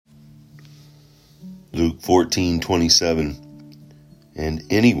Luke 14:27, and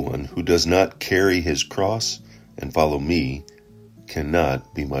anyone who does not carry his cross and follow me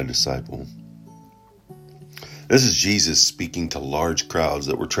cannot be my disciple. This is Jesus speaking to large crowds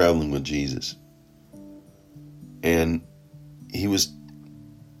that were traveling with Jesus. And he was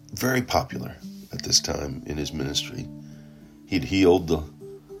very popular at this time in his ministry. He'd healed the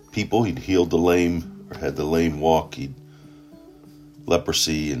people, he'd healed the lame, or had the lame walk, he'd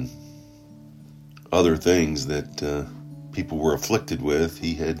leprosy and other things that people were afflicted with.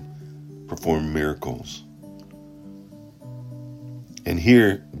 He had performed miracles. And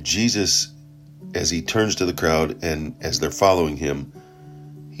here, Jesus, as he turns to the crowd and as they're following him,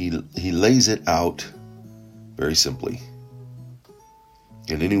 he lays it out very simply.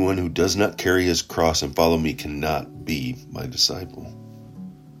 And anyone who does not carry his cross and follow me cannot be my disciple.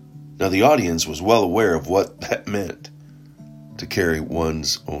 Now, the audience was well aware of what that meant, to carry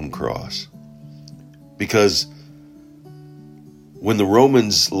one's own cross. Because when the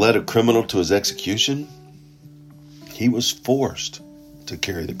Romans led a criminal to his execution, he was forced to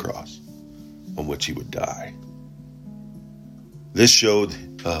carry the cross on which he would die. This showed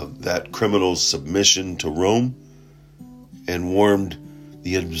that criminal's submission to Rome and warned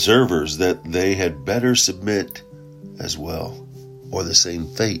the observers that they had better submit as well, or the same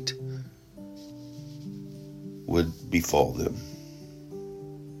fate would befall them.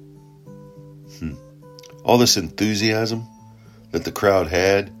 All this enthusiasm that the crowd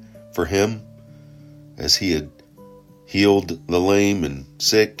had for him, as he had healed the lame and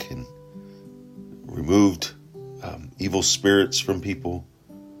sick and removed evil spirits from people,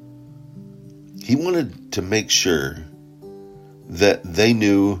 he wanted to make sure that they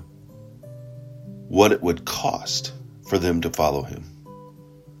knew what it would cost for them to follow him.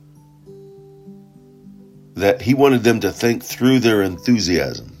 That he wanted them to think through their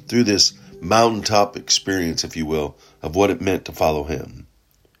enthusiasm, through this mountaintop experience, if you will, of what it meant to follow him.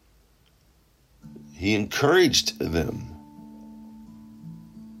 He encouraged them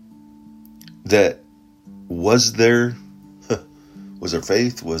that was their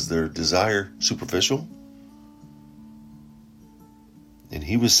faith, was their desire superficial? And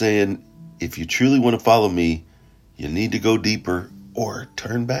he was saying, if you truly want to follow me, you need to go deeper or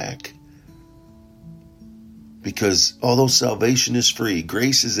turn back. Because although salvation is free,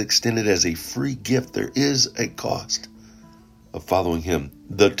 grace is extended as a free gift, there is a cost of following him.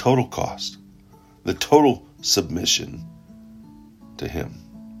 The total cost, the total submission to him.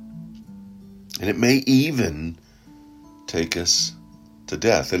 And it may even take us to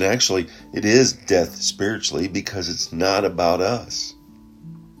death. And actually, it is death spiritually, because it's not about us.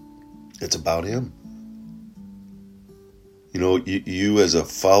 It's about him. You know, you as a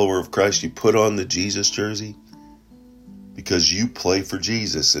follower of Christ, you put on the Jesus jersey because you play for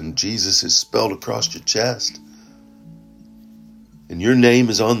Jesus, and Jesus is spelled across your chest. And your name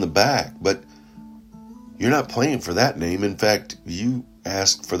is on the back, but you're not playing for that name. In fact, you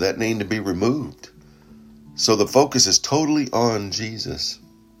asked for that name to be removed. So the focus is totally on Jesus.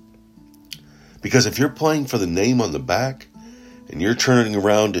 Because if you're playing for the name on the back and you're turning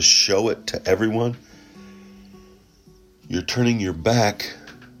around to show it to everyone, you're turning your back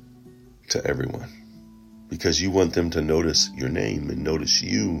to everyone. Because you want them to notice your name and notice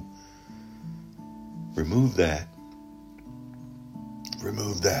you. Remove that.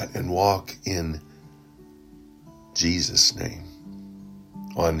 Remove that and walk in Jesus' name,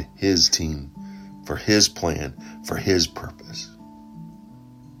 on his team, for his plan, for his purpose.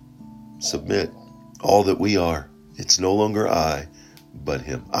 Submit all that we are. It's no longer I, but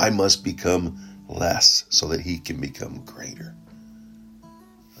him. I must become less so that he can become greater.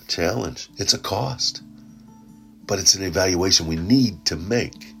 A challenge. It's a cost. But it's an evaluation we need to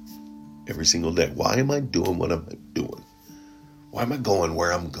make every single day. Why am I doing what I'm doing? Why am I going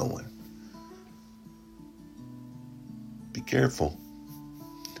where I'm going? Be careful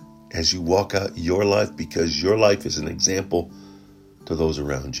as you walk out your life, because your life is an example to those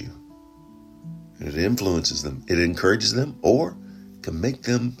around you. And it influences them. It encourages them, or can make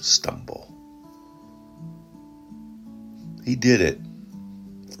them stumble. He did it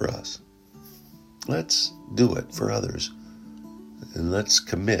for us. Let's do it for others. And let's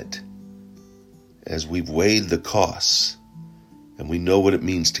commit, as we've weighed the costs and we know what it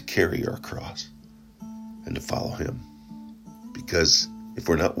means to carry our cross and to follow him. Because if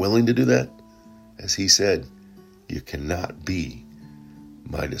we're not willing to do that, as he said, you cannot be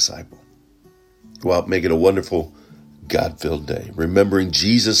my disciple. Go out, make it a wonderful, God-filled day, remembering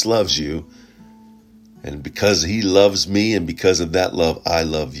Jesus loves you. And because he loves me, and because of that love, I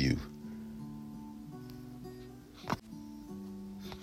love you.